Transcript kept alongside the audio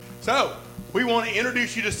So, we want to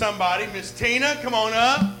introduce you to somebody. Miss Tina, come on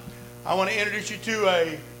up. I want to introduce you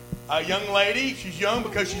to a young lady. She's young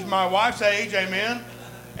because she's my wife's age, amen.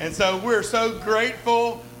 And so we're so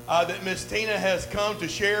grateful that Miss Tina has come to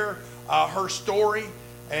share her story.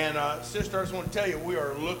 And sister, I just want to tell you, we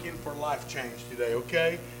are looking for life change today,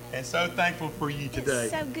 okay? And so thankful for you today.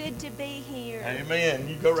 It's so good to be here. Amen.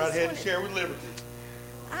 You go right ahead and share with Liberty.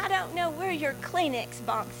 I don't know where your Kleenex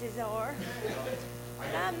boxes are,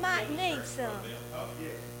 but I might need some.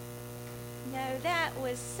 No, that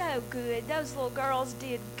was so good. Those little girls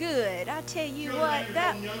did good. I tell you what,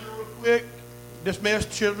 that... Younger real quick.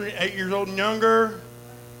 Dismissed children 8 years old and younger.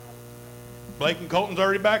 Blake and Colton's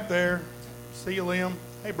already back there. See you, Liam.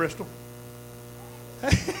 Hey, Bristol.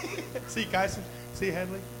 See you, Kyson. See you,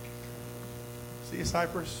 Hadley. See you,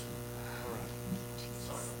 Cypress.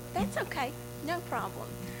 That's okay. No problem.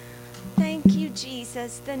 Thank you,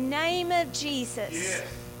 Jesus. The name of Jesus. Yes.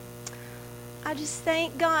 I just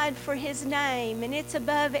thank God for his name, and it's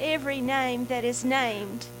above every name that is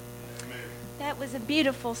named. Amen. That was a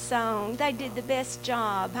beautiful song. They did the best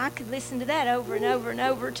job. I could listen to that over and over and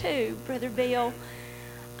over too, Brother Bill.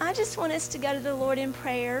 I just want us to go to the Lord in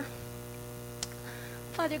prayer.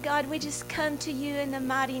 Father God, we just come to you in the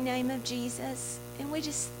mighty name of Jesus. And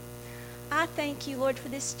I thank you, Lord, for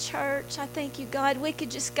this church. I thank you, God, we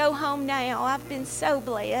could just go home now. I've been so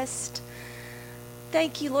blessed.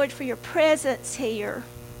 Thank you, Lord, for your presence here.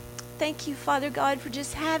 Thank you, Father God, for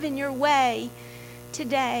just having your way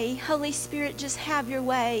today. Holy Spirit, just have your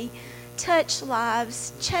way. Touch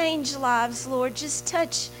lives, change lives, Lord. Just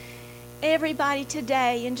touch everybody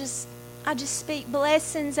today. And I just speak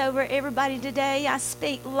blessings over everybody today. I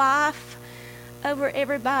speak life over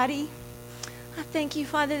everybody. I thank you,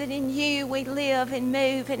 Father, that in you we live and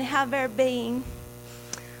move and have our being.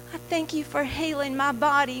 I thank you for healing my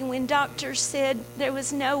body when doctors said there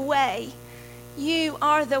was no way. You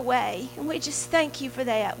are the way. And we just thank you for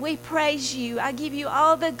that. We praise you. I give you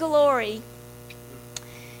all the glory.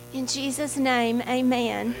 In Jesus' name,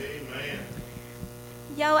 amen. Amen.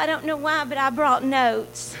 Yo, I don't know why, but I brought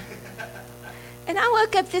notes. And I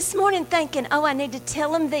woke up this morning thinking, I need to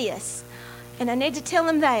tell them this. And I need to tell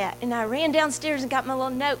them that. And I ran downstairs and got my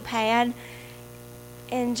little notepad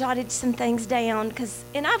and jotted some things down.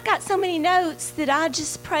 And I've got so many notes that I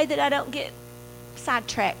just pray that I don't get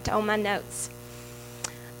sidetracked on my notes.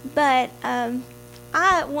 But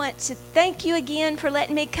I want to thank you again for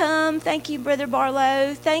letting me come. Thank you, Brother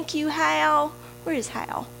Barlow. Thank you, Hal. Where is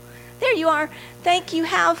Hal? There you are. Thank you,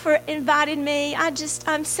 Hal, for inviting me.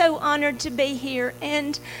 I'm so honored to be here.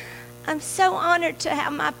 And I'm so honored to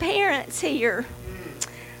have my parents here,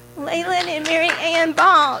 Leland and Mary Ann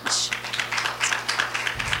Balch.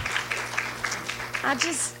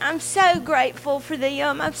 I'm so grateful for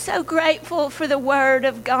them. I'm so grateful for the Word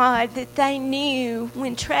of God that they knew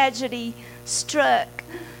when tragedy struck.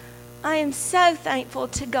 I am so thankful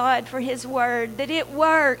to God for His Word, that it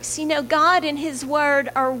works. You know, God and His Word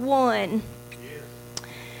are one.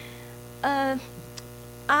 I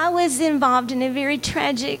was involved in a very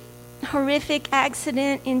tragic, horrific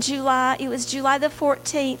accident in July. It was July the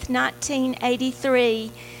 14th,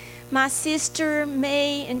 1983. My sister,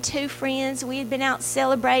 me, and two friends, we had been out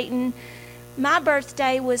celebrating. My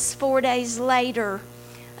birthday was 4 days later.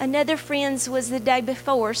 Another friend's was the day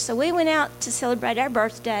before. So we went out to celebrate our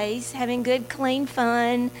birthdays, having good, clean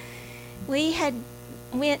fun. We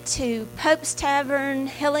went to Pope's Tavern,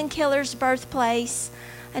 Helen Keller's birthplace.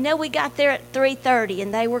 I know we got there at 3:30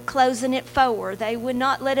 and they were closing at 4. They would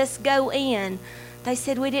not let us go in. They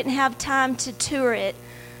said we didn't have time to tour it.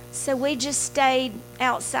 So we just stayed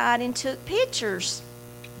outside and took pictures.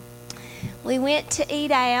 We went to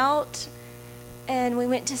eat out and we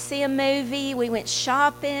went to see a movie. We went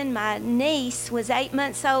shopping. My niece was 8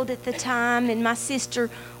 months old at the time and my sister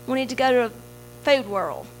wanted to go to a Food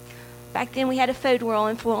World. Back then we had a Food World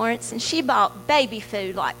in Florence and she bought baby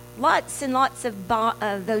food, like lots and lots of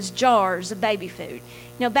those jars of baby food.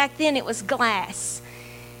 You know, back then it was glass.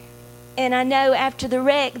 And I know after the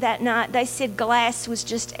wreck that night, they said glass was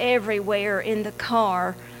just everywhere in the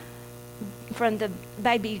car from the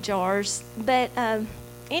baby jars. But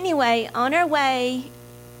anyway, on our way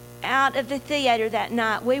out of the theater that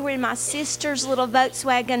night, we were in my sister's little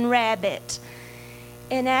Volkswagen Rabbit.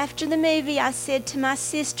 And after the movie, I said to my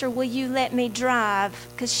sister, will you let me drive?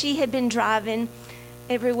 Because she had been driving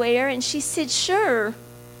everywhere. And she said, sure.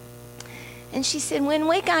 And she said, when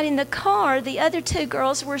we got in the car, the other two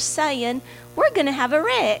girls were saying, we're going to have a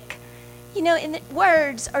wreck. You know, and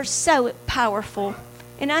words are so powerful.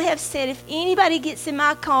 And I have said, if anybody gets in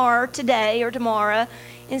my car today or tomorrow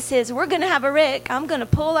and says, we're going to have a wreck, I'm going to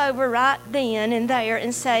pull over right then and there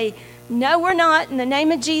and say, no, we're not. In the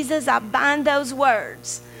name of Jesus, I bind those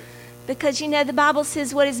words. Because, the Bible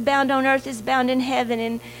says what is bound on earth is bound in heaven.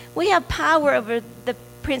 And we have power over the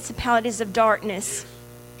principalities of darkness.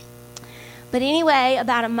 But anyway,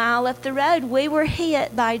 about a mile up the road, we were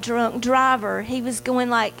hit by a drunk driver. He was going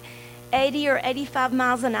like 80 or 85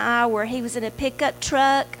 miles an hour. He was in a pickup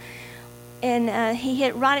truck, and he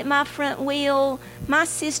hit right at my front wheel. My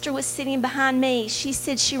sister was sitting behind me. She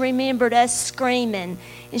said she remembered us screaming,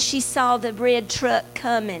 and she saw the red truck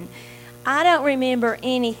coming. I don't remember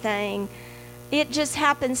anything. It just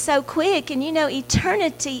happened so quick. And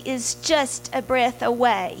eternity is just a breath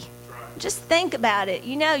away. Just think about it.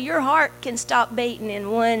 Your heart can stop beating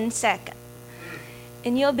in 1 second.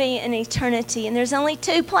 And you'll be in eternity. And there's only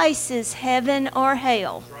 2 places, heaven or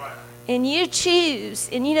hell. And you choose.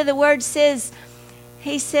 And the word says,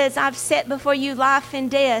 he says, I've set before you life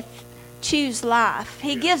and death. Choose life.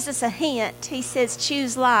 He gives us a hint. He says,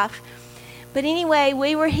 choose life. But anyway,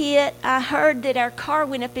 we were hit. I heard that our car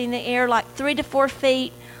went up in the air like 3 to 4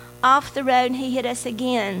 feet off the road, and he hit us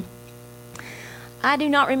again. I do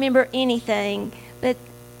not remember anything, but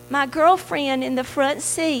my girlfriend in the front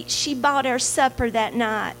seat, she bought our supper that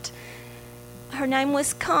night. Her name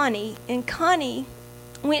was Connie, and Connie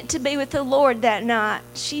went to be with the Lord that night.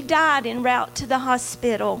 She died en route to the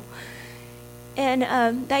hospital.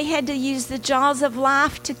 And they had to use the jaws of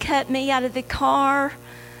life to cut me out of the car.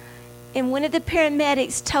 And one of the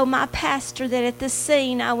paramedics told my pastor that at the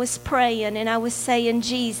scene I was praying and I was saying,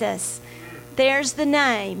 Jesus, there's the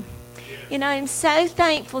name. I'm so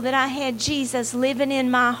thankful that I had Jesus living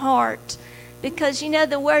in my heart, because,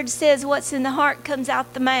 the word says what's in the heart comes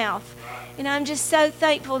out the mouth. And I'm just so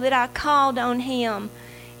thankful that I called on him,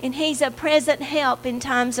 and he's a present help in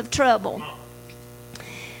times of trouble.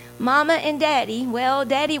 Mama and Daddy,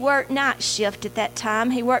 Daddy worked night shift at that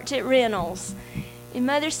time. He worked at Reynolds. And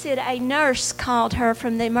Mother said a nurse called her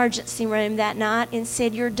from the emergency room that night and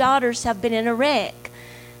said, your daughters have been in a wreck.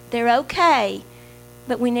 They're okay,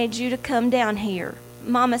 but we need you to come down here.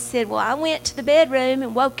 Mama said, well, I went to the bedroom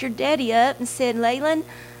and woke your daddy up and said, Leland,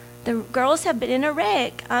 the girls have been in a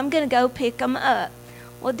wreck. I'm going to go pick them up.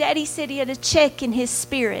 Well, Daddy said he had a check in his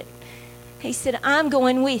spirit. He said, I'm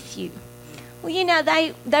going with you.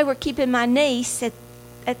 Well, they were keeping my niece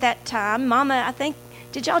at that time. Mama, I think,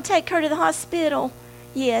 did y'all take her to the hospital?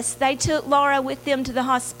 Yes, they took Laura with them to the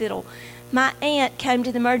hospital. My aunt came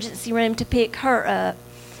to the emergency room to pick her up.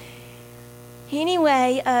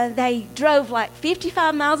 Anyway, they drove like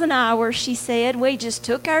 55 miles an hour, she said. We just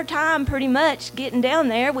took our time pretty much getting down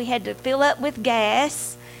there. We had to fill up with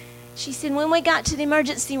gas. She said when we got to the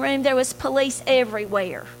emergency room, there was police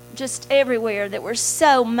everywhere, just everywhere, that were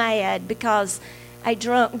so mad because a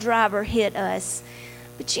drunk driver hit us.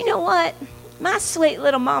 But you know what? My sweet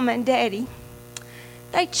little mama and daddy,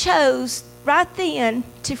 they chose right then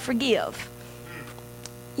to forgive.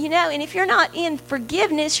 And if you're not in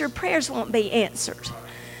forgiveness, your prayers won't be answered.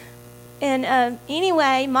 And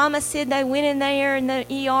anyway, Mama said they went in there in the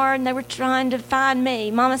ER and they were trying to find me.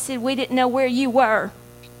 Mama said we didn't know where you were.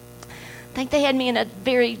 I think they had me in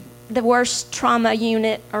the worst trauma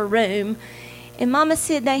unit or room. And Mama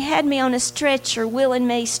said they had me on a stretcher, wheeling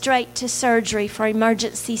me straight to surgery for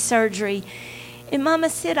emergency surgery. And Mama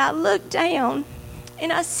said, I looked down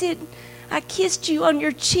and I said, I kissed you on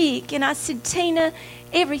your cheek. And I said, Tina,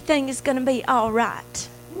 everything is going to be all right.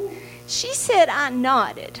 She said I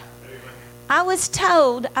nodded. I was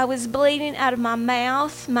told I was bleeding out of my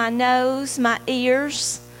mouth, my nose, my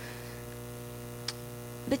ears.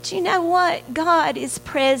 But you know what? God is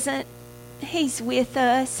present. He's with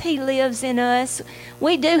us. He lives in us.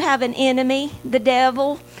 We do have an enemy, the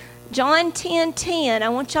devil. John 10:10. I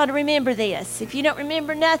want y'all to remember this. If you don't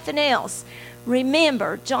remember nothing else,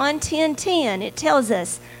 remember John 10:10. It tells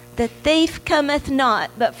us, the thief cometh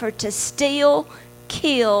not, but for to steal,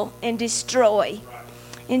 kill, and destroy.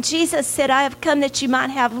 And Jesus said, I have come that you might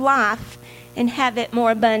have life and have it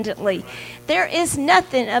more abundantly. There is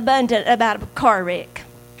nothing abundant about a car wreck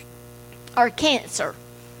or cancer.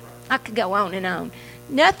 I could go on and on.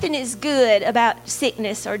 Nothing is good about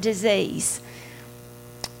sickness or disease.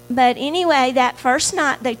 But anyway, that first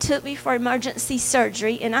night they took me for emergency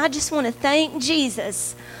surgery, and I just want to thank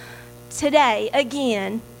Jesus today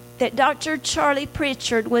again that Dr. Charlie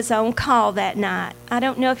Pritchard was on call that night. I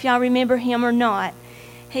don't know if y'all remember him or not.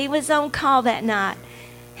 He was on call that night.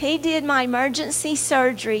 He did my emergency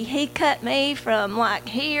surgery. He cut me from like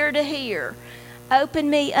here to here,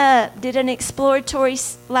 opened me up, did an exploratory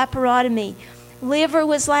laparotomy. Liver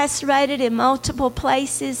was lacerated in multiple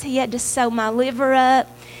places. He had to sew my liver up.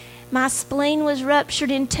 My spleen was ruptured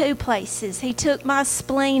in 2 places. He took my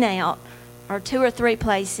spleen out, or 2 or 3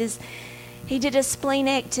 places. He did a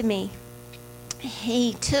spleenectomy.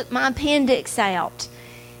 He took my appendix out.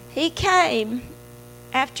 He came,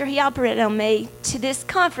 after he operated on me, to this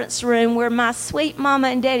conference room where my sweet mama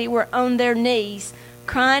and daddy were on their knees,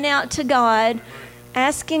 crying out to God,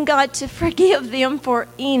 asking God to forgive them for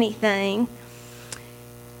anything.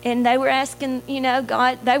 And they were asking,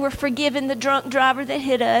 God, they were forgiving the drunk driver that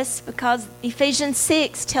hit us, because Ephesians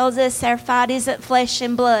 6 tells us our fight isn't flesh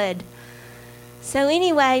and blood. So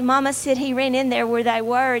anyway, Mama said he ran in there where they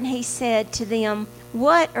were, and he said to them,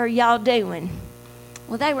 "What are y'all doing?"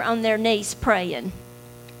 Well, they were on their knees praying.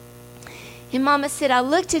 And Mama said, I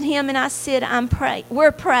looked at him and I said,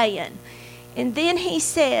 we're praying. And then he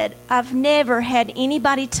said, "I've never had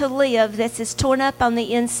anybody to live that's as torn up on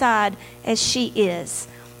the inside as she is."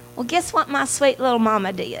 Well, guess what my sweet little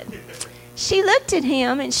mama did? She looked at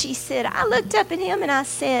him and she said, I looked up at him and I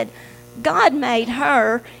said, "God made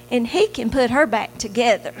her and he can put her back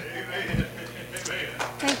together." Amen.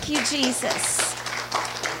 Thank you, Jesus.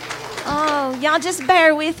 Oh, y'all just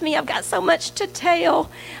bear with me. I've got so much to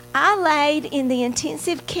tell. I laid in the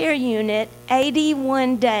intensive care unit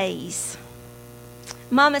 81 days.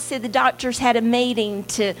 Mama said the doctors had a meeting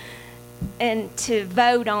to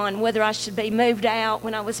vote on whether I should be moved out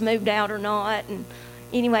when I was moved out or not. And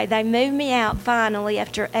anyway, they moved me out finally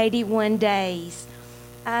after 81 days.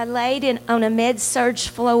 I laid on a med-surg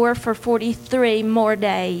floor for 43 more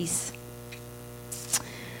days.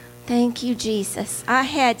 Thank you, Jesus. I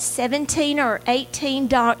had 17 or 18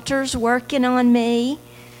 doctors working on me.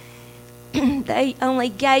 They only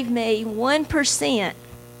gave me 1%.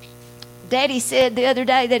 Daddy said the other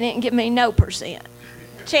day they didn't give me no percent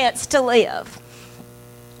chance to live.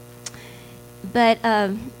 But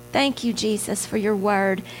thank you, Jesus, for your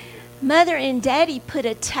word. Mother and Daddy put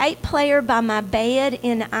a tape player by my bed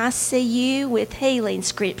in ICU with healing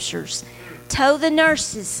scriptures. Told the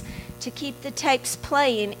nurses to keep the tapes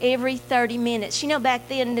playing every 30 minutes. Back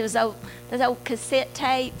then there was those old cassette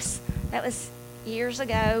tapes. That was years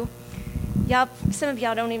ago. Some of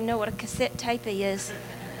y'all don't even know what a cassette tape is.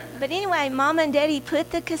 But anyway, Mama and Daddy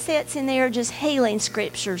put the cassettes in there, just healing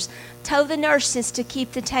scriptures. Told the nurses to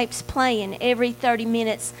keep the tapes playing every 30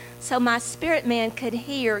 minutes so my spirit man could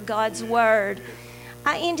hear God's word.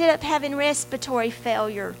 I ended up having respiratory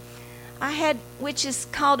failure. I had, which is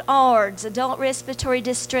called ARDS, Adult Respiratory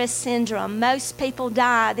Distress Syndrome. Most people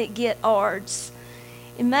die that get ARDS.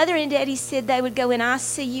 And Mother and Daddy said they would go in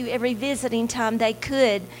ICU every visiting time they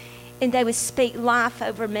could, and they would speak life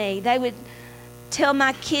over me. They would tell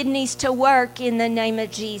my kidneys to work in the name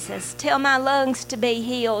of Jesus. Tell my lungs to be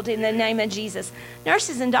healed in the name of Jesus.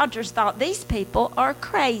 Nurses and doctors thought these people are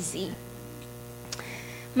crazy.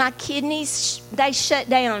 My kidneys, they shut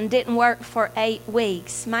down, didn't work for 8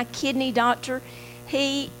 weeks. My kidney doctor,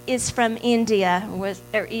 he is from India,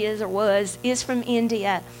 is from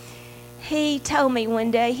India. He told me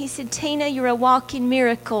one day, he said, "Tina, you're a walking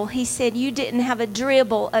miracle." He said, "You didn't have a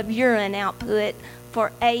dribble of urine output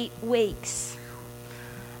for 8 weeks."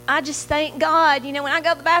 I just thank God. When I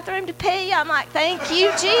go to the bathroom to pee, I'm like, thank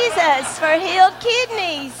you, Jesus, for healed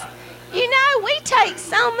kidneys. We take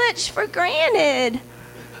so much for granted.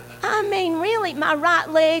 I mean, really, my right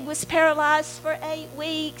leg was paralyzed for 8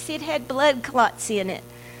 weeks. It had blood clots in it.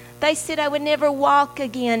 They said I would never walk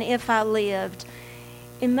again if I lived.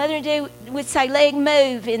 And Mother and Daddy would say, "Leg,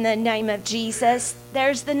 move in the name of Jesus."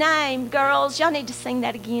 There's the name, girls. Y'all need to sing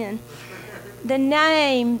that again. The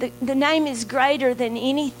name is greater than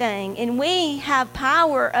anything, and we have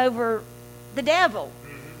power over the devil.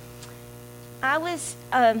 I was,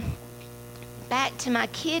 back to my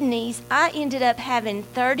kidneys, I ended up having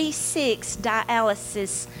 36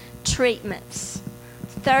 dialysis treatments.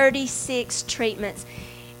 36 treatments.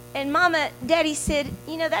 And Daddy said,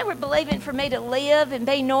 they were believing for me to live and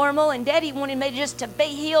be normal, and Daddy wanted me just to be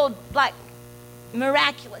healed like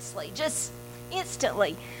miraculously, just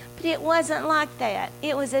instantly. But it wasn't like that.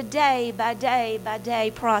 It was a day by day by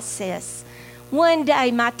day process. One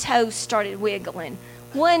day my toes started wiggling.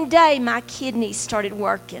 One day my kidneys started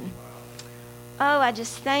working. Oh, I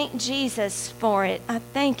just thank Jesus for it. I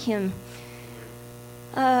thank him.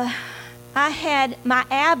 My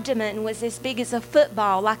abdomen was as big as a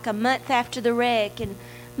football, like a month after the wreck. And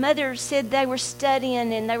Mother said they were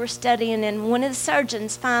studying, and one of the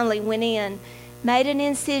surgeons finally went in, made an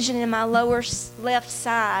incision in my lower left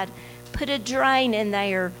side, put a drain in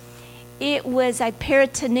there. It was a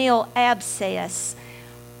peritoneal abscess,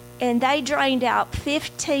 and they drained out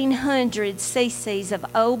 1,500 cc's of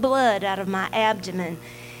old blood out of my abdomen.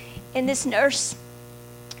 And this nurse,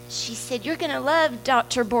 She said, "You're going to love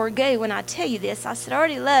Dr. Bourgeau when I tell you this." I said, "I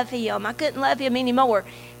already love him. I couldn't love him anymore."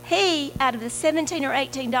 He, out of the 17 or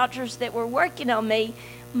 18 doctors that were working on me,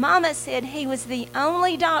 Mama said he was the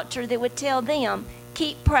only doctor that would tell them,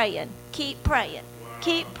 "Keep praying, keep praying,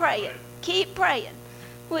 keep praying, keep praying."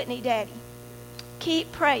 Wouldn't he, Daddy?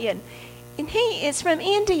 Keep praying. And he is from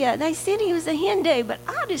India. They said he was a Hindu, but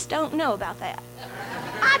I just don't know about that.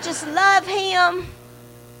 I just love him.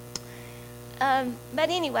 But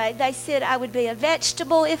anyway, they said I would be a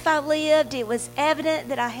vegetable if I lived. It was evident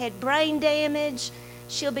that I had brain damage.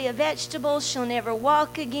 She'll be a vegetable. She'll never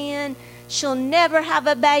walk again. She'll never have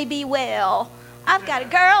a baby. Well, I've got a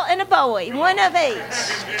girl and a boy, one of each.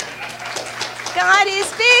 God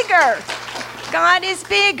is bigger. God is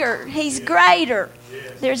bigger. He's greater.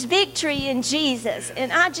 There's victory in Jesus.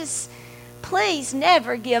 And please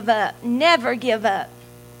never give up. Never give up.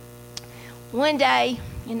 One day,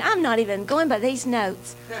 and I'm not even going by these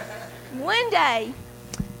notes. One day,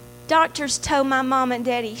 doctors told my mom and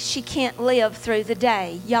daddy she can't live through the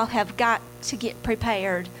day. Y'all have got to get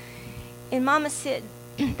prepared. And Mama said,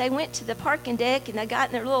 they went to the parking deck and they got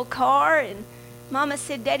in their little car, and Mama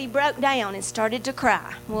said Daddy broke down and started to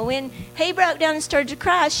cry. Well, when he broke down and started to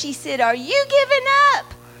cry, she said, "Are you giving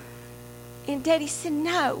up?" And Daddy said,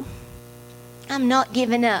 "No, I'm not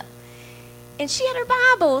giving up." And she had her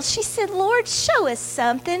Bible. She said, "Lord, show us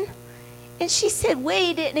something." And she said,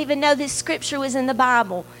 we didn't even know this scripture was in the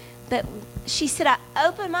Bible. But she said, I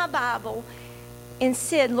opened my Bible and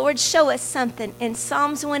said, "Lord, show us something." And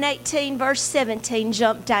Psalms 118, verse 17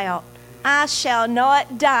 jumped out. "I shall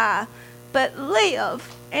not die, but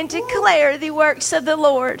live and declare the works of the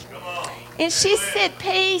Lord." And she said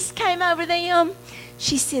peace came over them.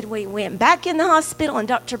 She said, we went back in the hospital, and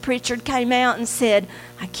Dr. Pritchard came out and said,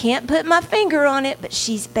 "I can't put my finger on it, but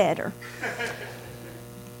she's better."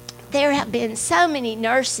 There have been so many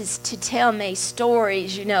nurses to tell me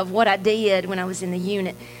stories, of what I did when I was in the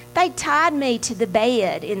unit. They tied me to the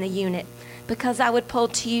bed in the unit because I would pull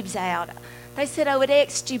tubes out. They said I would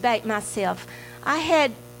extubate myself. I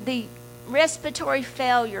had the respiratory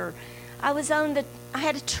failure. I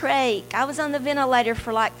had a trach. I was on the ventilator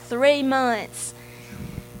for like 3 months.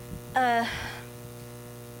 Thank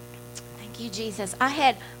you, Jesus. I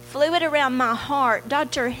had fluid around my heart.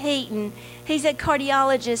 Dr. Heaton, he's a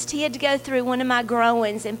cardiologist. He had to go through one of my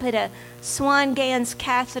groins and put a Swan-Ganz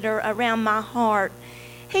catheter around my heart.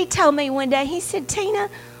 He told me one day, he said, "Tina,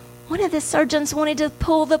 one of the surgeons wanted to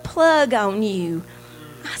pull the plug on you."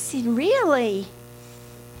 I said, "Really?"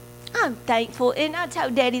 I'm thankful. And I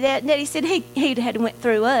told Daddy that. And Daddy said he had went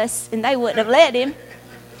through us, and they wouldn't have let him.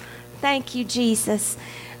 Thank you, Jesus.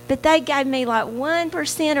 But they gave me like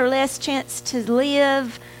 1% or less chance to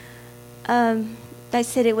live. They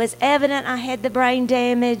said it was evident I had the brain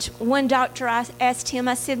damage. One doctor, I asked him,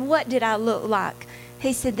 I said, "What did I look like?"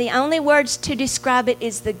 He said, "The only words to describe it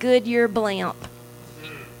is the Goodyear blimp."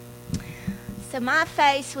 So my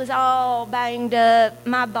face was all banged up.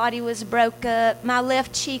 My body was broke up. My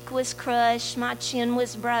left cheek was crushed. My chin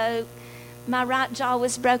was broke. My right jaw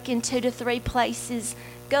was broken 2 to 3 places.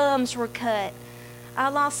 Gums were cut. I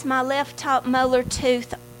lost my left top molar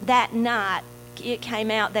tooth that night. It came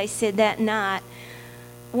out, they said, that night.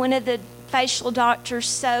 One of the facial doctors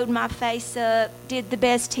sewed my face up, did the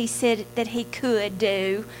best he said that he could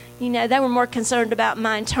do. They were more concerned about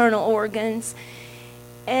my internal organs.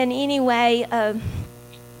 And anyway,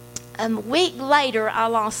 a week later, I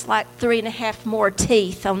lost like 3.5 more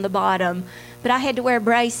teeth on the bottom. But I had to wear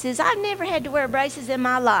braces. I've never had to wear braces in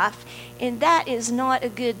my life, and that is not a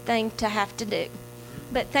good thing to have to do.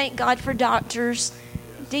 But thank God for doctors,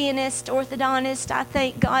 dentists, orthodontists. I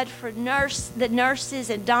thank God for the nurses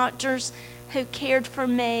and doctors who cared for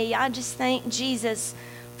me. I just thank Jesus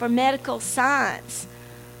for medical science.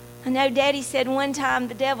 I know Daddy said one time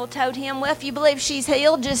the devil told him, "Well, if you believe she's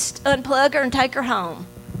healed, just unplug her and take her home."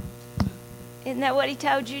 Isn't that what he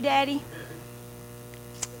told you, Daddy?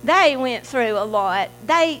 They went through a lot.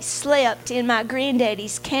 They slept in my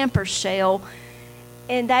granddaddy's camper shell,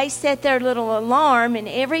 and they set their little alarm, and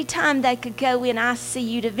every time they could go in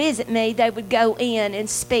ICU to visit me, they would go in and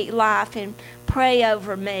speak life and pray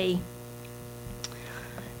over me.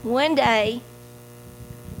 One day,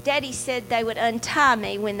 Daddy said they would untie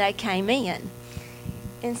me when they came in.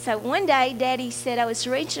 And so one day, Daddy said I was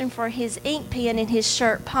reaching for his ink pen in his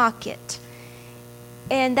shirt pocket.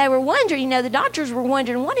 And they were wondering, the doctors were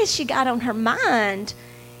wondering, what has she got on her mind?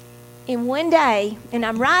 And one day, and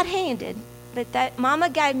I'm right-handed, but that Mama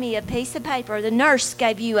gave me a piece of paper. The nurse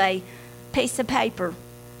gave you a piece of paper,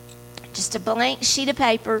 just a blank sheet of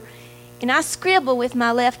paper. And I scribbled with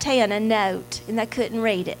my left hand a note, and they couldn't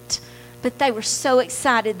read it. But they were so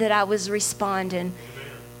excited that I was responding.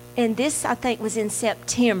 And this, I think, was in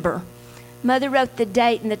September. Mother wrote the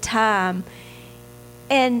date and the time.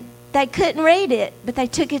 And they couldn't read it, but they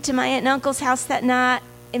took it to my aunt and uncle's house that night.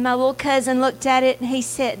 And my little cousin looked at it, and he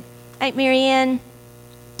said, Aunt Marianne,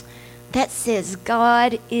 that says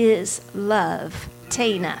God is love,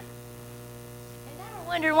 Tina. And I was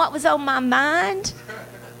wondering what was on my mind.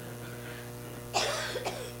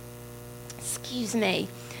 Excuse me.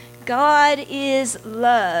 God is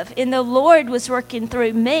love. And the Lord was working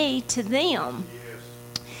through me to them.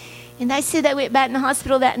 And they said they went back in the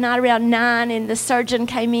hospital that night around 9, and the surgeon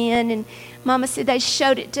came in, and Mama said they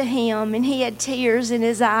showed it to him, and he had tears in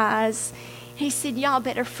his eyes. He said, y'all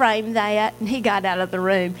better frame that, and he got out of the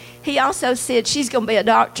room. He also said, she's going to be a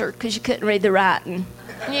doctor because you couldn't read the writing.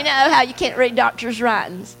 You know how you can't read doctors'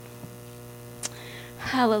 writings.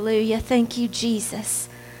 Hallelujah. Thank you, Jesus.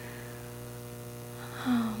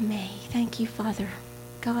 Oh, me. Thank you, Father.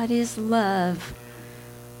 God is love.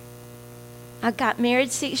 I got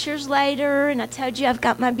married 6 years later, and I told you I've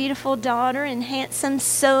got my beautiful daughter and handsome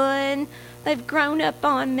son. They've grown up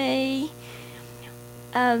on me.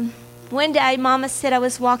 One day, Mama said I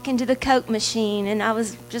was walking to the Coke machine, and I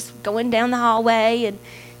was just going down the hallway, and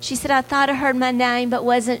she said I thought I heard my name but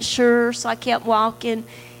wasn't sure, so I kept walking.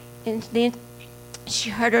 And then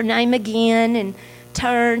she heard her name again and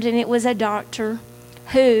turned, and it was a doctor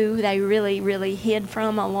who they really, really hid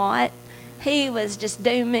from a lot. He was just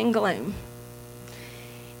doom and gloom.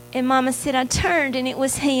 And Mama said I turned, and it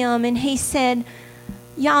was him, and he said,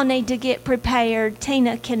 y'all need to get prepared.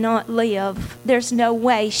 Tina cannot live. There's no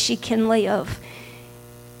way she can live.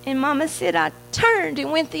 And Mama said I turned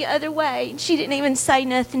and went the other way. She didn't even say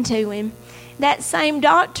nothing to him. That same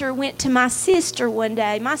doctor went to my sister one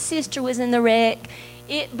day. My sister was in the wreck.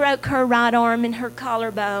 It broke her right arm and her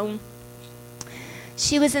collarbone.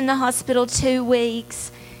 She was in the hospital 2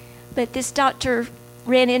 weeks. But this doctor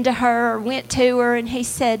ran into her or went to her, and he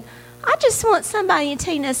said, I just want somebody in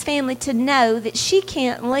Tina's family to know that she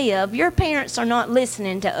can't live. Your parents are not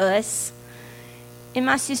listening to us. And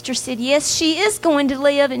my sister said, yes, she is going to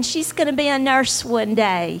live, and she's going to be a nurse one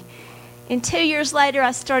day. And 2 years later,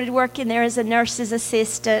 I started working there as a nurse's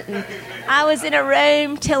assistant. And I was in a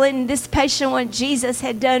room telling this patient what Jesus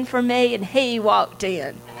had done for me, and he walked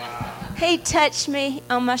in. Wow. He touched me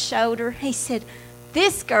on my shoulder. He said,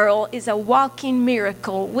 this girl is a walking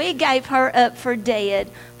miracle. We gave her up for dead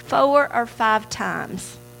 4 or 5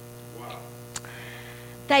 times. Wow.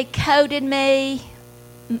 They coded me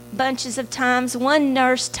bunches of times. One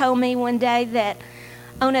nurse told me one day that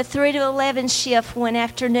on a 3 to 11 shift one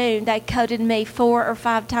afternoon, they coded me 4 or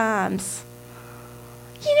 5 times.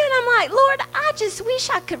 You know, and I'm like, Lord, I just wish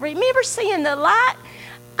I could remember seeing the light.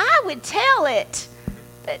 I would tell it.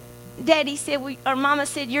 But Daddy said, or Mama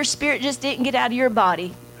said, your spirit just didn't get out of your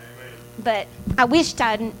body. Amen. But I wished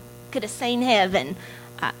I could have seen heaven.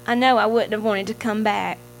 I know I wouldn't have wanted to come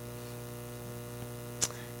back.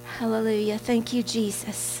 Hallelujah. Thank you,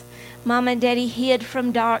 Jesus. Mama and Daddy hid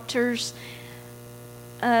from doctors.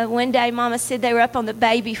 One day, Mama said they were up on the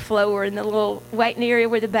baby floor in the little waiting area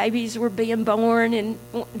where the babies were being born, and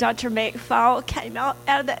Dr. McFall came out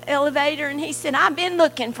of the elevator, and he said, I've been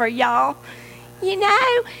looking for y'all. You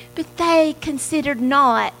know, but they considered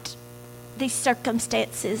not these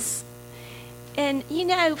circumstances. And, you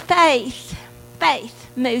know, faith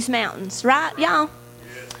moves mountains, right, y'all?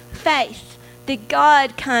 Yes. Faith, the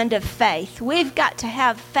God kind of faith. We've got to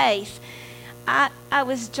have faith. I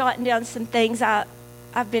was jotting down some things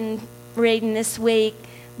I've been reading this week.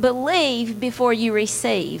 Believe before you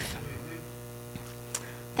receive.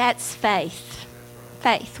 That's faith.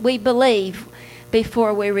 Faith. We believe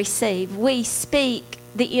before we receive. We speak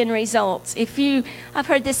the end results. I've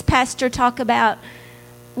heard this pastor talk about,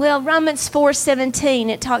 Romans 4:17,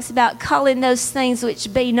 it talks about calling those things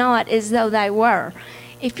which be not as though they were.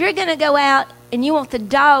 If you're going to go out and you want the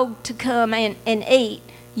dog to come and eat,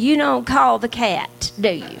 you don't call the cat,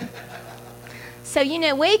 do you? So, you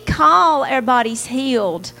know, we call our bodies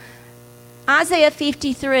healed. Isaiah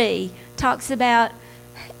 53 talks about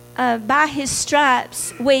by his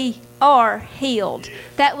stripes we are healed.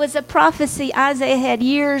 That was a prophecy Isaiah had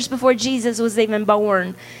years before Jesus was even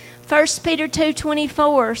born. 1 Peter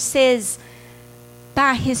 2:24 says,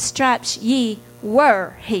 by his stripes ye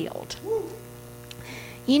were healed.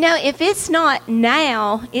 You know, if it's not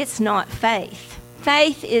now, it's not faith.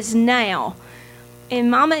 Faith is now. And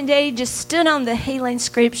Mama and Daddy just stood on the healing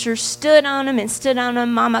scriptures, stood on them and stood on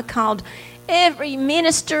them. Mama called every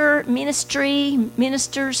ministers,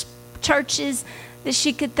 churches that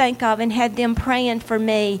she could think of and had them praying for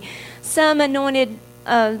me. Some anointed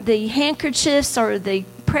the handkerchiefs or the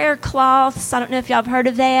prayer cloths. I don't know if y'all have heard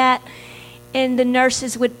of that. And the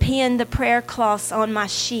nurses would pin the prayer cloths on my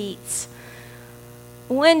sheets.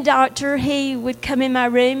 One doctor, he would come in my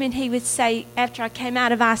room and he would say, after I came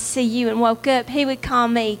out of ICU and woke up, he would call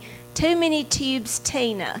me Too Many Tubes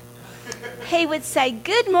Tina. He would say,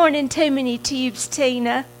 "Good morning, Too Many Tubes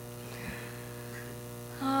Tina."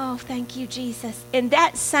 Oh, thank you, Jesus. And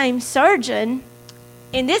that same surgeon,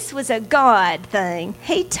 and this was a God thing,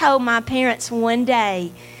 he told my parents one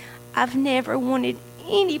day, "I've never wanted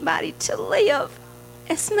anybody to live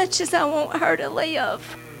as much as I want her to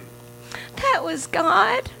live." That was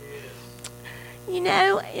God. You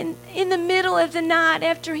know, in the middle of the night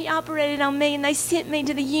after he operated on me and they sent me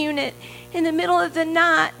to the unit, in the middle of the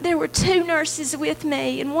night, there were two nurses with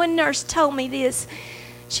me, and one nurse told me this.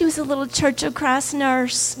 She was a little Church of Christ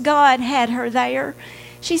nurse. God had her there.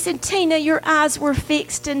 She said, "Tina, your eyes were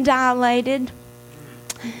fixed and dilated.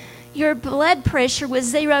 Your blood pressure was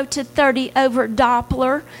 0 to 30 over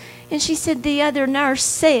Doppler." And she said, the other nurse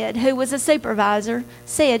said, who was a supervisor,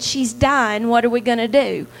 said, "She's dying. What are we going to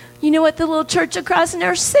do?" You know what the little Church of Christ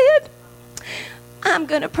nurse said? "I'm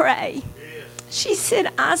going to pray." Yes. She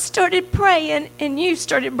said, "I started praying and you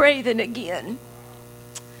started breathing again."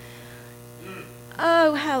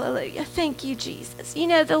 Oh, hallelujah. Thank you, Jesus. You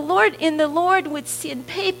know, the Lord would send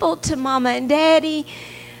people to Mama and Daddy.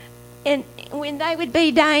 And when they would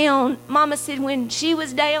be down, Mama said when she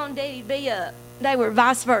was down, Daddy'd be up. They were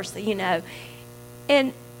vice versa, you know.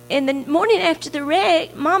 And in the morning after the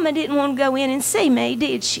wreck, Mama didn't want to go in and see me,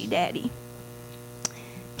 did she, Daddy?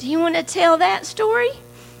 Do you want to tell that story?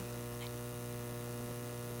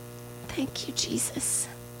 Thank you, Jesus.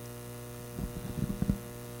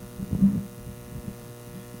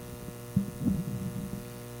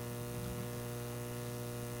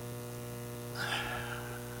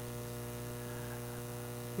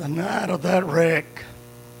 The night of that wreck,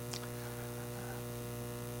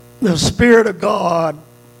 the Spirit of God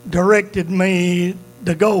directed me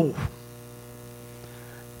to go.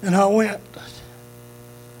 And I went.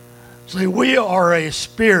 See, we are a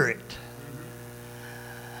spirit.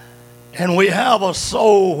 And we have a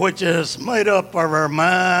soul which is made up of our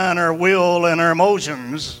mind, our will, and our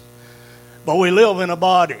emotions. But we live in a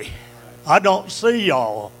body. I don't see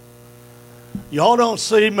y'all. Y'all don't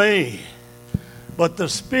see me. But the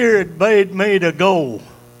Spirit bade me to go.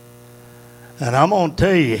 And I'm going to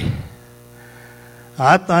tell you,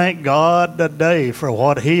 I thank God today for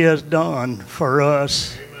what He has done for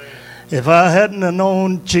us. Amen. If I hadn't have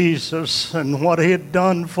known Jesus and what He had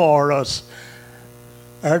done for us,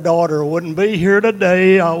 our daughter wouldn't be here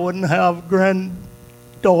today. I wouldn't have a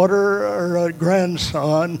granddaughter or a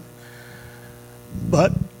grandson.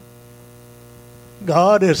 But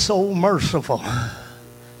God is so merciful.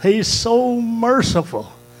 He's so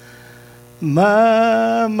merciful.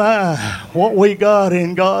 My, what we got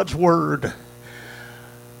in God's Word.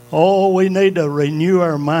 Oh, we need to renew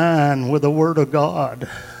our mind with the Word of God.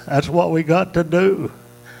 That's what we got to do.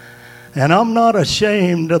 And I'm not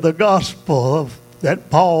ashamed of the gospel that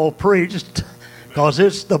Paul preached, because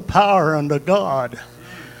it's the power unto God.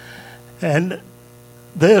 And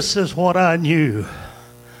this is what I knew,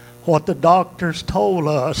 what the doctors told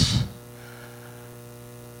us.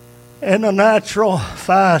 In the natural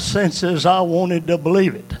five senses, I wanted to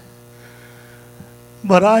believe it.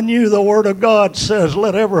 But I knew the Word of God says,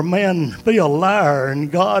 "Let every man be a liar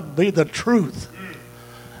and God be the truth."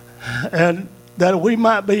 And that we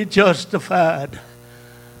might be justified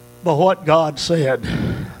by what God said.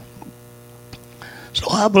 So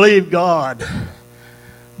I believe God.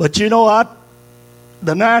 But you know,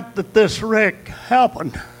 the night that this wreck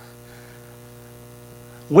happened,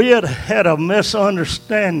 we had a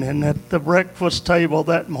misunderstanding at the breakfast table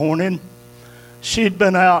that morning. She'd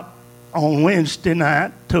been out on Wednesday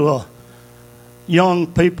night to a young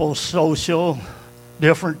people's social.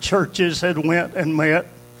 Different churches had went and met.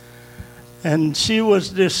 And she was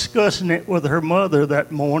discussing it with her mother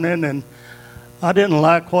that morning, and I didn't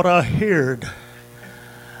like what I heard.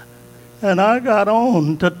 And I got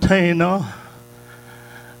on to Tina,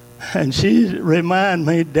 and she reminded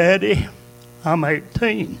me, "Daddy, I'm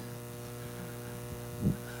 18.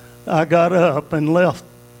 I got up and left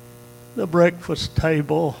the breakfast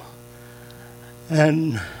table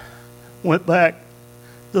and went back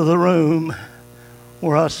to the room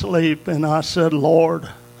where I sleep, and I said, "Lord,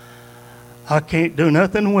 I can't do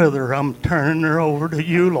nothing with her. I'm turning her over to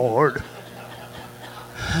you, Lord."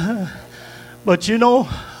 But you know,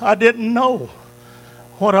 I didn't know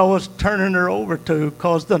what I was turning her over to,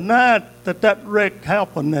 because the night that wreck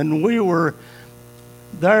happened and we were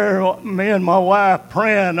there, me and my wife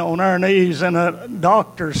praying on our knees in a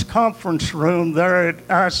doctor's conference room there at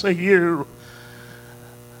ICU.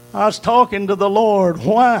 I was talking to the Lord.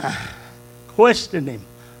 Why? Questioning him.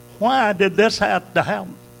 Why did this have to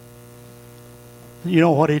happen? You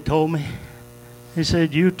know what he told me? He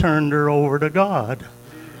said, you turned her over to God.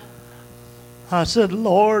 I said,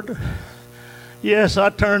 Lord, yes, I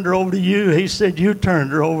turned her over to you. He said, you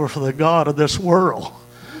turned her over for the God of this world.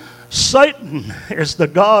 Satan is the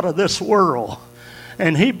God of this world.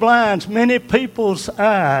 And he blinds many people's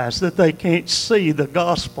eyes that they can't see the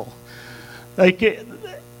gospel.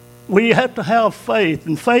 We have to have faith,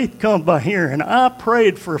 and faith comes by hearing. I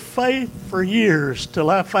prayed for faith for years till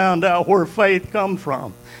I found out where faith comes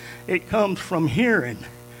from. It comes from hearing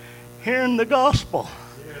the gospel.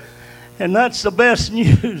 And that's the best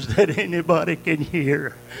news that anybody can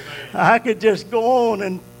hear. I could just go on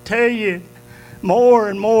and tell you more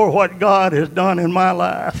and more what God has done in my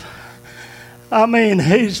life. I mean,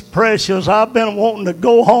 he's precious. I've been wanting to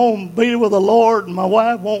go home, be with the Lord, and my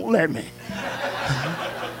wife won't let me.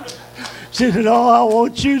 She said, oh, I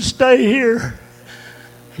want you to stay here.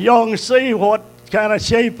 Y'all can see what kind of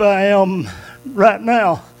shape I am right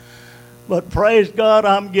now. But praise God,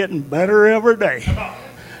 I'm getting better every day.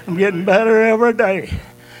 I'm getting better every day.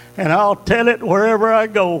 And I'll tell it wherever I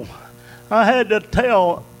go. I had to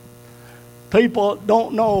tell people that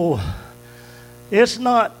don't know, it's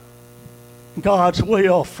not God's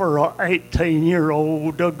will for an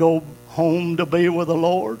 18-year-old to go home to be with the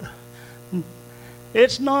Lord.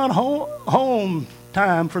 It's not home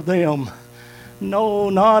time for them. No,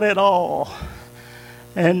 not at all.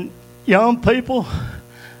 And young people,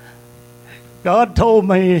 God told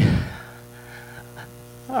me,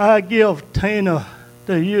 I give Tina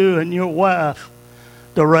to you and your wife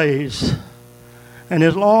to raise. And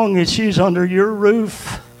as long as she's under your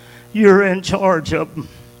roof, you're in charge of them.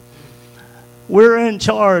 We're in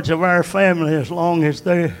charge of our family as long as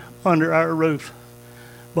they're under our roof.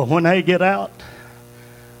 But when they get out,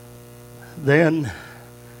 then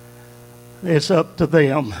it's up to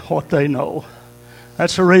them what they know.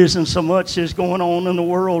 That's the reason so much is going on in the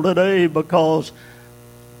world today, because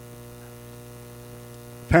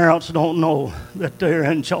parents don't know that they're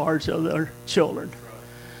in charge of their children.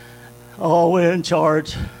 Oh, we're in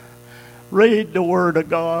charge. Read the Word of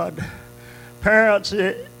God. Parents,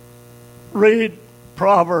 read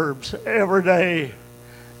Proverbs every day.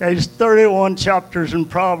 There's 31 chapters in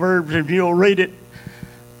Proverbs, and you'll read it.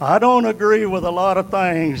 I don't agree with a lot of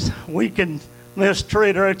things. We can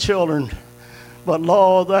mistreat our children. But,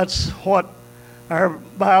 Lord, that's what our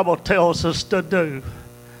Bible tells us to do.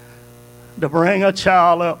 To bring a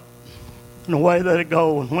child up in the way they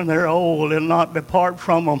go, and when they're old, and not depart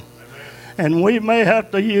from them. Amen. And we may have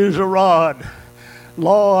to use a rod.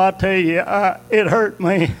 Lord, I tell you, it hurt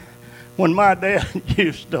me when my dad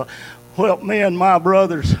used to whip me and my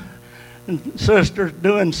brothers and sisters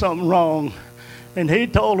doing something wrong. And he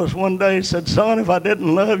told us one day, he said, son, if I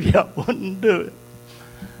didn't love you, I wouldn't do it.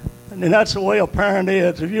 And that's the way a parent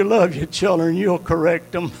is. If you love your children, you'll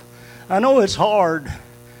correct them. I know it's hard,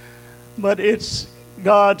 but it's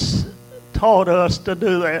God's taught us to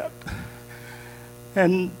do that.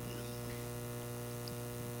 And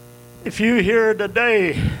if you're here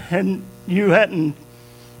today and you hadn't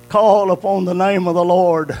called upon the name of the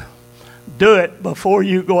Lord, do it before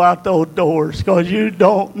you go out those doors, because you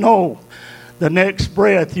don't know the next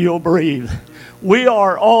breath you'll breathe. We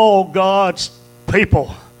are all God's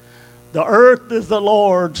people. The earth is the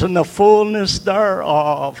Lord's and the fullness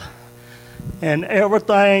thereof. And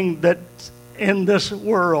everything that's in this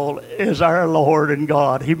world is our Lord and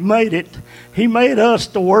God. He made it. He made us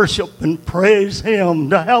to worship and praise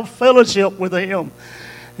Him, to have fellowship with Him.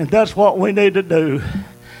 And that's what we need to do.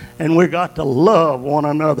 And we got to love one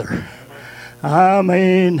another. I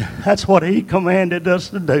mean, that's what He commanded us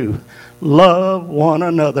to do. Love one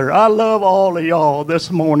another. I love all of y'all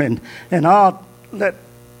this morning, and I'll let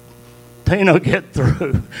Tina get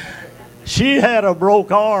through. She had a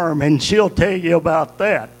broke arm, and she'll tell you about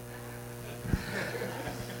that.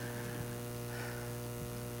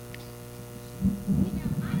 I don't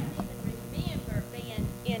even remember being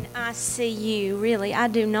in ICU, really. I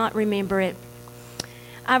do not remember it.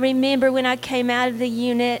 I remember when I came out of the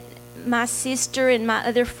unit, my sister and my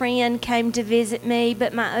other friend came to visit me,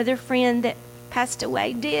 but my other friend that passed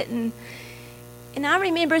away didn't. And I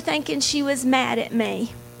remember thinking she was mad at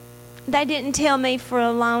me. They didn't tell me for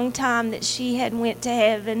a long time that she had went to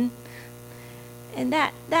heaven. And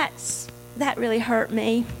that really hurt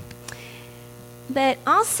me. But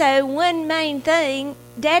also, one main thing,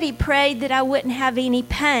 Daddy prayed that I wouldn't have any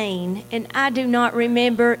pain, and I do not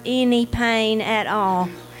remember any pain at all.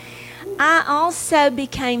 I also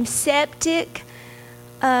became septic.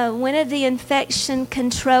 One of the infection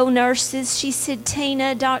control nurses, she said,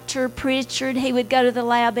 Tina, Dr. Pritchard, he would go to the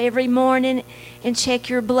lab every morning and check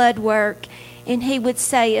your blood work. And he would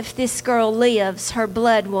say, if this girl lives, her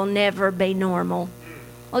blood will never be normal.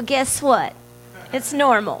 Well, guess what? It's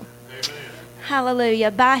normal. Amen.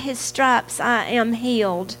 Hallelujah. By his stripes, I am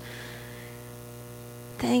healed.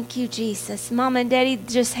 Thank you, Jesus. Mom and Daddy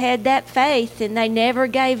just had that faith, and they never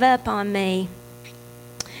gave up on me.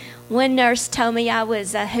 One nurse told me I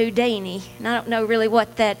was a Houdini, and I don't know really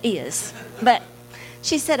what that is. But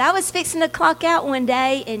she said, I was fixing to clock out one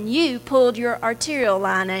day, and you pulled your arterial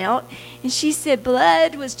line out. And she said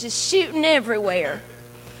blood was just shooting everywhere.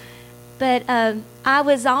 But I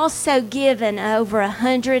was also given over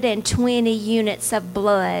 120 units of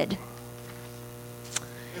blood.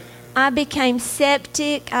 I became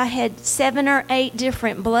septic. I had 7 or 8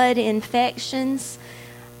 different blood infections.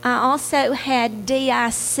 I also had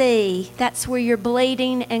DIC. That's where you're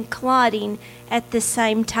bleeding and clotting at the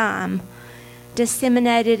same time.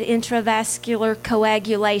 Disseminated intravascular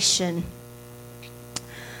coagulation.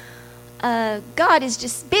 God is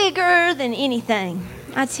just bigger than anything.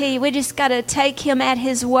 I tell you, we just got to take him at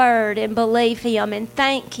his word and believe him and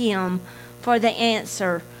thank him for the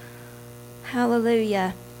answer.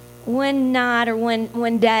 Hallelujah. One night or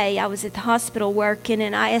one day, I was at the hospital working,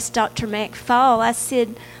 and I asked Dr. McFall, I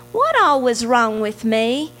said, what all was wrong with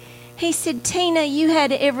me? He said, Tina, you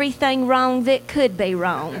had everything wrong that could be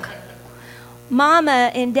wrong.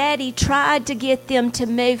 Mama and Daddy tried to get them to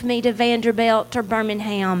move me to Vanderbilt or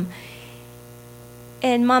Birmingham.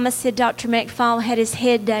 And Mama said Dr. McFall had his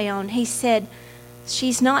head down. He said,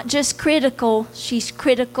 she's not just critical, she's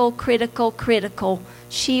critical, critical, critical.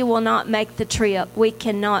 She will not make the trip. We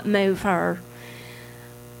cannot move her.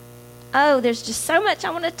 Oh, there's just so much I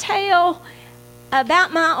want to tell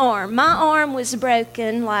about my arm. My arm was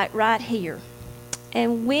broken like right here.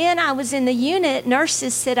 And when I was in the unit,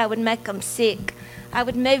 nurses said I would make them sick. I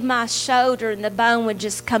would move my shoulder and the bone would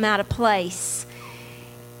just come out of place.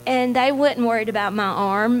 And they wasn't worried about my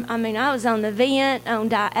arm. I mean, I was on the vent, on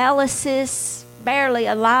dialysis, barely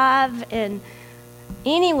alive. And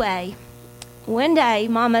anyway, one day,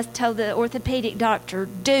 Mama told the orthopedic doctor,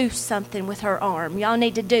 do something with her arm. Y'all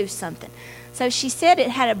need to do something. So she said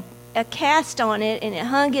it had a cast on it, and it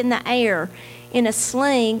hung in the air in a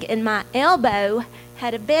sling, and my elbow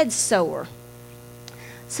had a bed sore.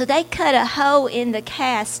 So they cut a hole in the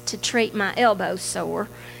cast to treat my elbow sore.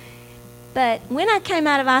 But when I came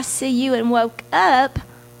out of ICU and woke up,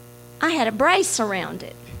 I had a brace around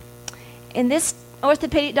it. And this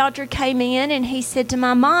orthopedic doctor came in, and he said to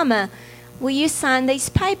my mama, will you sign these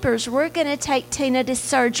papers? We're going to take Tina to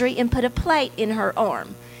surgery and put a plate in her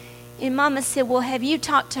arm. And Mama said, well, have you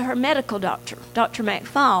talked to her medical doctor, Dr.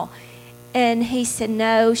 McFall? And he said,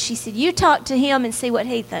 no. She said, you talk to him and see what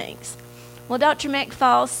he thinks. Well, Dr.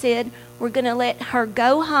 McFall said, we're going to let her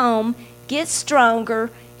go home, get stronger,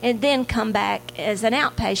 and then come back as an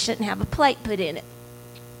outpatient and have a plate put in it.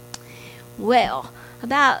 Well,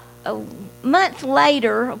 about a month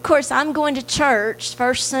later, of course, I'm going to church.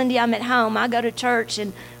 First Sunday I'm at home, I go to church,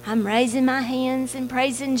 and I'm raising my hands and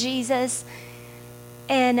praising Jesus.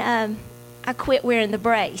 And I quit wearing the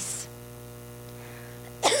brace.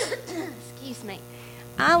 Excuse me.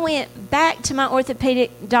 I went back to my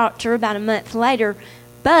orthopedic doctor about a month later,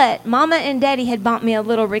 but Mama and Daddy had bought me a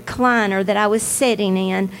little recliner that I was sitting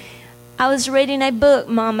in. I was reading a book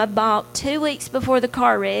Mama bought 2 weeks before the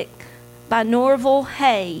car wreck by Norval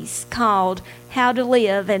Hayes called How to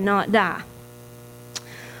Live and Not Die.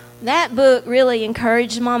 That book really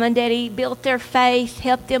encouraged Mama and Daddy, built their faith,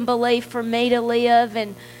 helped them believe for me to live.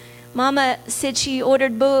 And Mama said she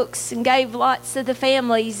ordered books and gave lots of the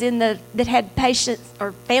families that had patients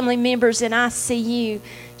or family members in ICU.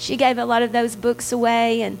 She gave a lot of those books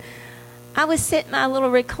away. And I was sitting in my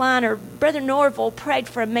little recliner. Brother Norval prayed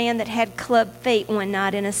for a man that had club feet one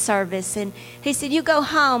night in a service. And he said, you go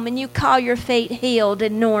home and you call your feet healed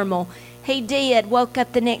and normal. He did. Woke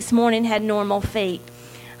up the next morning, had normal feet.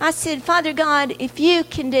 I said, Father God, if you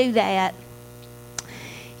can do that,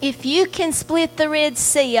 if you can split the Red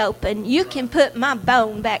Sea open, you can put my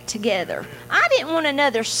bone back together. I didn't want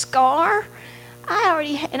another scar.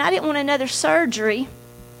 I didn't want another surgery.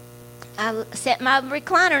 I set my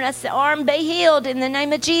recliner and I said, arm be healed in the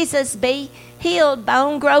name of Jesus. Be healed.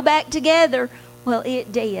 Bone grow back together. Well,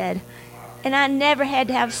 it did. And I never had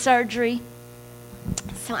to have surgery.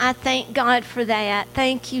 So I thank God for that.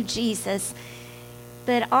 Thank you, Jesus.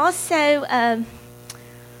 But also,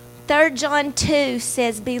 3 John 2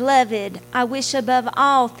 says, Beloved, I wish above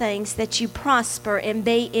all things that you prosper and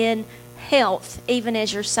be in health, even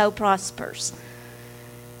as your soul prospers.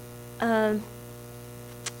 God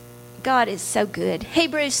is so good.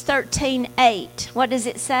 Hebrews 13:8. What does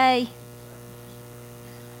it say?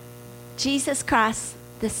 Jesus Christ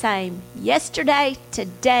the same, yesterday,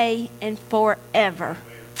 today, and forever.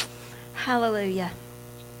 Hallelujah.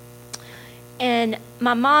 And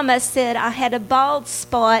my mama said I had a bald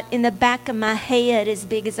spot in the back of my head as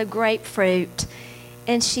big as a grapefruit.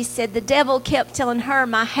 And she said the devil kept telling her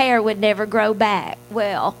my hair would never grow back.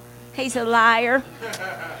 Well, he's a liar.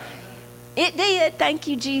 It did, thank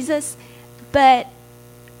you, Jesus. But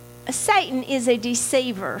Satan is a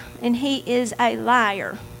deceiver, and he is a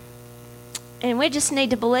liar. And we just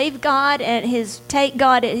need to believe God and take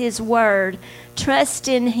God at His word. Trust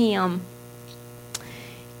in Him.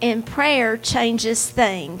 And prayer changes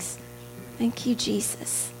things. Thank you,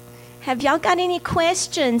 Jesus. Have y'all got any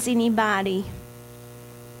questions, anybody?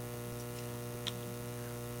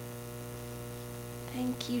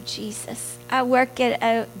 Thank you, Jesus. I work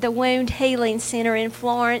at the Wound Healing Center in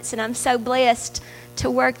Florence, and I'm so blessed to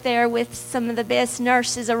work there with some of the best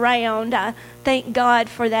nurses around. I thank God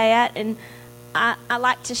for that, and I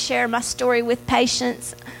like to share my story with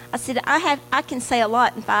patients. I said, I can say a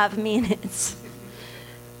lot in 5 minutes.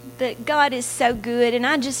 But God is so good, and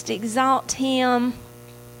I just exalt Him.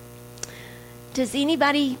 Does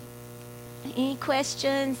anybody, any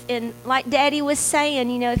questions? And like Daddy was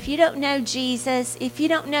saying, you know, if you don't know Jesus, if you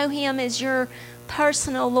don't know Him as your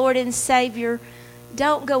personal Lord and Savior,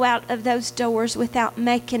 don't go out of those doors without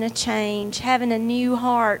making a change, having a new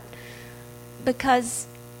heart, because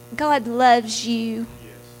God loves you.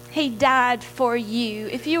 Yes. He died for you.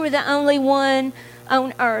 If you were the only one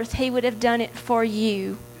on earth, He would have done it for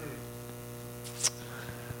you.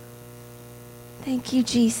 Thank you,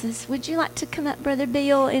 Jesus. Would you like to come up, Brother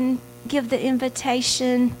Bill, and give the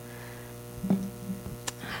invitation?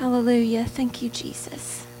 Hallelujah. Thank you,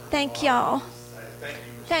 Jesus. Thank y'all.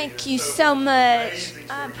 Thank you so much.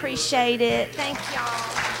 I appreciate it. Thank y'all.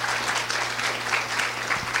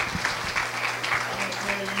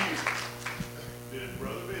 If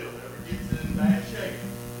Brother Bill ever gets in bad shape,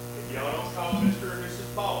 if y'all don't call Mr. and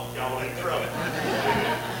Mrs. Paul, y'all in trouble.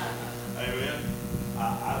 Amen.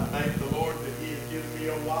 I thank the Lord that He has given me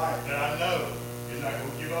a wife that I know is not going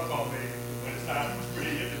to give up on me when it's time for me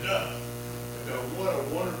to hit the dust. So what a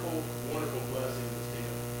wonderful, wonderful blessing this is.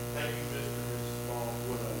 Thank you, Mr. and Mrs. Paul.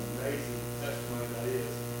 What an amazing testimony that is.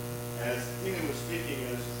 As Tina was speaking,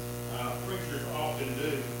 as preachers often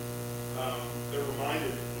do, they're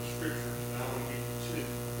reminded of scriptures, and I want to give you two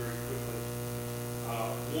very quickly.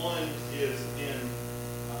 One is in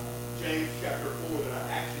James chapter 4 that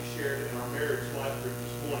I actually shared in our marriage life group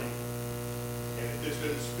this morning. And if this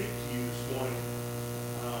doesn't speak to you this morning,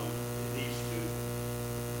 it needs to.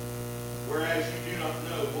 Whereas you do not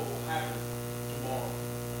know what will happen tomorrow,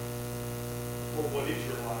 or what is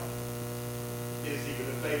your life, it is even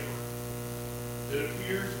a vapor that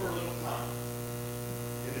appears for a little time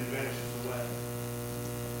and then vanishes away.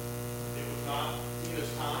 It was not Tina's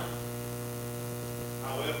time.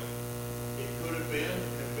 However, it could have been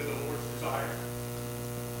the Lord's desire.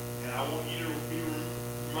 And I want you to be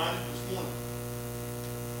reminded this morning,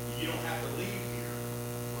 you don't have to leave here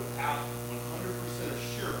without 100%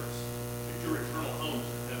 assurance that your eternal home is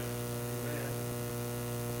in heaven. Amen.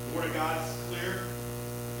 The Word of God is clear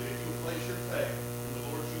that if you will place your faith in the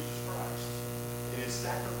Lord Jesus Christ and His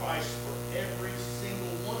sacrifice for every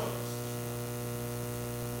single one of us,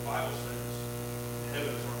 the Bible says,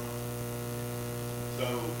 heaven is our home. So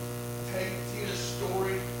take Tina's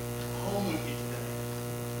story home with you today.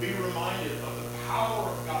 Be reminded of the power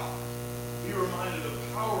of God. Be reminded of the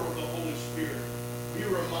power of the Holy Spirit. Be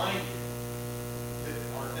reminded that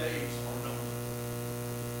our days are numbered.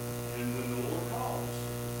 And when the Lord calls,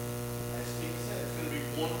 as Tina said, it's going to be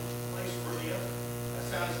one place or the other. That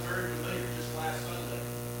sounds very familiar. Just last Sunday,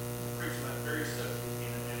 I preached on that very subject,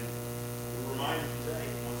 and we're reminded today,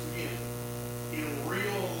 once again, in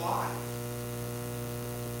real life,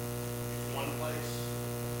 one place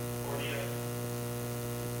or the other.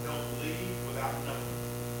 Don't leave without knowing.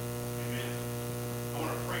 Amen. I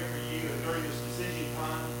want to pray for you, and during this decision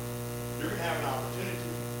time, you're going to have an opportunity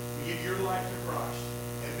to give your life to Christ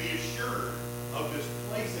and be assured of this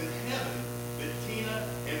place in heaven that Tina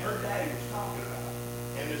and her daddy was talking about,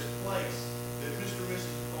 and this place that Mr. and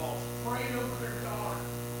Mrs. Paul prayed over their daughter,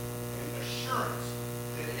 and assurance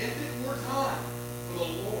that if it were time for the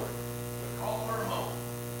Lord to call her home,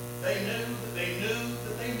 they knew that they knew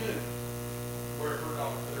that they knew where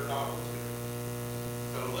their daughter was going.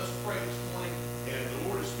 So let's pray this morning, and if the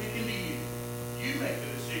Lord is speaking to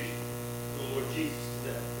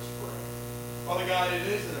God, it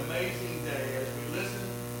is an amazing day as we listen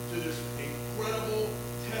to this incredible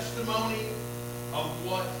testimony of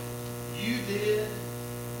what you did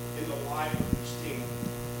in the life of Christina.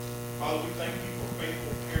 Father, we thank you for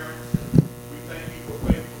faithful parents, and we thank you for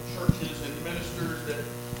faithful churches and ministers that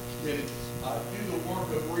can do the work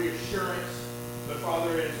of reassurance. But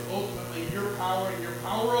Father, it is ultimately your power and your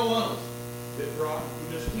power alone that brought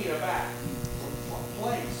Miss Tina back from a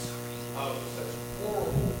place of such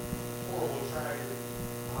horrible, horrible tragedy.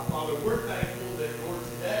 Father, we're thankful that, Lord,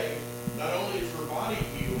 today, not only is her body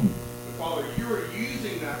healed, but Father, you are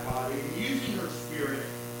using that body and using her spirit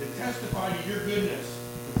to testify to your goodness,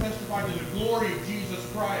 to testify to the glory of Jesus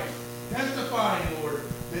Christ, testifying, Lord,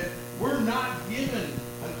 that we're not given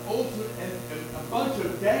an ultimate and a bunch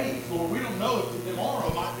of days, Lord. We don't know if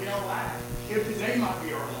tomorrow might be our last, if today might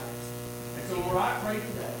be our last. And so, Lord, I pray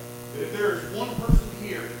today that if there is one person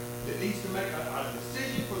here that needs to make a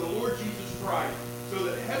decision for the Lord Jesus Christ so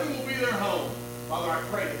that heaven will be their home, Father, I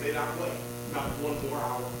pray that they not wait, not one more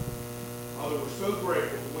hour. Father, we're so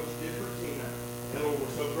grateful for what you did for Tina. And Lord,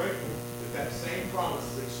 we're so grateful that that same promise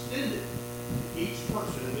is extended to each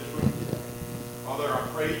person in this room today. Father, I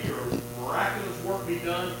pray your miraculous work be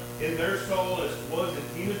done in their soul as it was in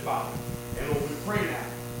Tina's body. And Lord, we pray now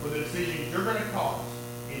for the decisions you're going to cause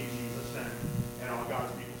in Jesus' name. And all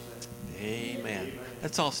God's people say, Amen.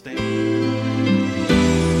 Let's all stand.